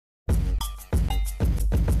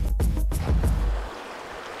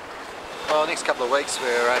Well, the next couple of weeks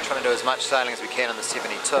we're trying to do as much sailing as we can in the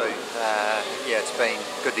 72. Yeah, it's been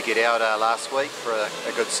good to get out last week for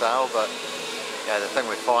a good sail, but the thing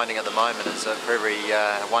we're finding at the moment is that for every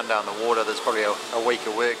one day on the water there's probably a week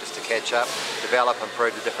of work just to catch up, develop,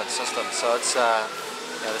 improve the different systems. So it's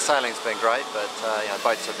the sailing's been great, but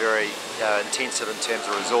boats are very intensive in terms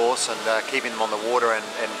of resource, and keeping them on the water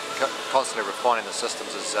and constantly refining the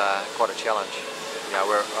systems is quite a challenge.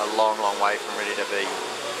 We're a long way from ready to be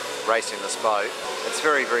racing this boat. It's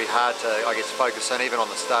very hard to, I guess, focus in even on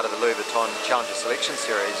the start of the Louis Vuitton Challenger Selection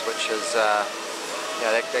Series, which is that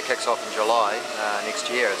kicks off in July next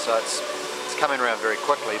year. So it's coming around very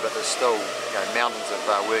quickly, but there's still mountains of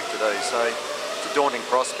work to do. So it's a daunting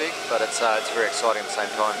prospect, but it's very exciting at the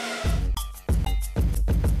same time.